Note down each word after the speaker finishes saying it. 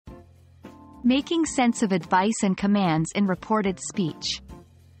Making sense of advice and commands in reported speech.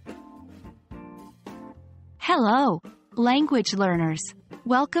 Hello, language learners.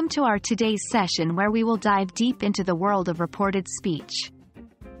 Welcome to our today's session where we will dive deep into the world of reported speech.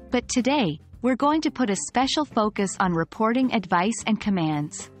 But today, we're going to put a special focus on reporting advice and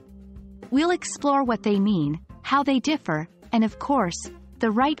commands. We'll explore what they mean, how they differ, and of course, the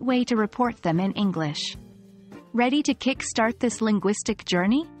right way to report them in English. Ready to kickstart this linguistic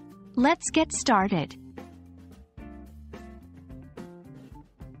journey? Let's get started.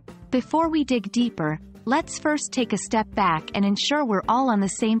 Before we dig deeper, let's first take a step back and ensure we're all on the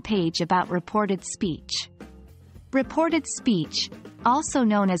same page about reported speech. Reported speech, also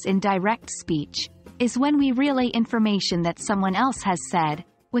known as indirect speech, is when we relay information that someone else has said,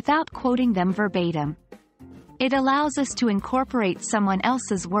 without quoting them verbatim. It allows us to incorporate someone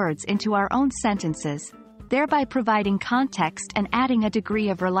else's words into our own sentences, thereby providing context and adding a degree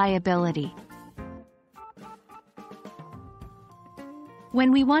of reliability.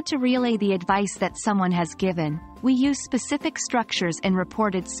 When we want to relay the advice that someone has given, we use specific structures in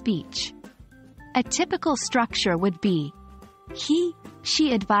reported speech. A typical structure would be,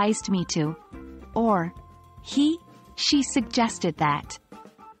 she advised me to, or she suggested that.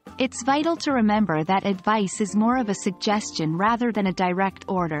 It's vital to remember that advice is more of a suggestion rather than a direct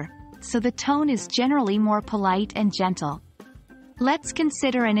order, so the tone is generally more polite and gentle. Let's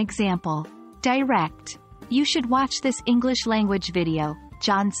consider an example. Direct. You should watch this English language video,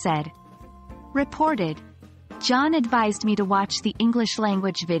 John said. Reported. John advised me to watch the English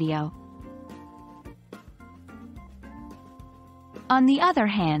language video. On the other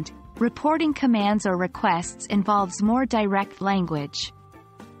hand, reporting commands or requests involves more direct language.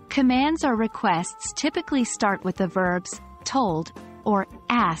 Commands or requests typically start with the verbs told or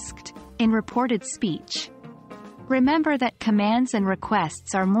asked in reported speech. Remember that commands and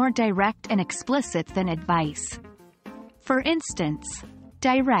requests are more direct and explicit than advice. For instance,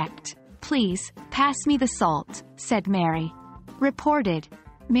 direct, please, pass me the salt, said Mary. Reported,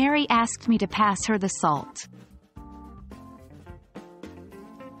 Mary asked me to pass her the salt.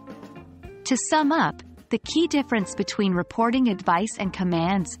 To sum up, the key difference between reporting advice and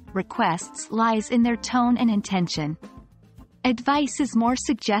commands, requests, lies in their tone and intention. Advice is more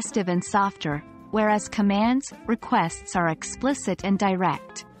suggestive and softer, whereas commands, requests are explicit and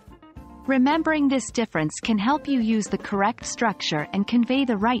direct. Remembering this difference can help you use the correct structure and convey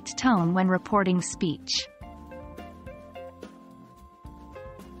the right tone when reporting speech.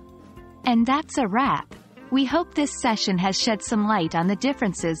 And that's a wrap. We hope this session has shed some light on the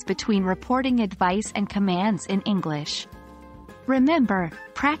differences between reporting advice and commands in English. Remember,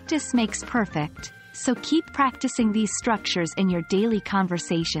 practice makes perfect, so keep practicing these structures in your daily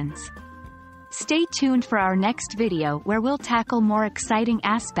conversations. Stay tuned for our next video where we'll tackle more exciting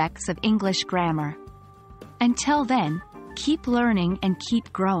aspects of English grammar. Until then, keep learning and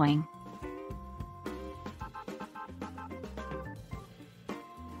keep growing.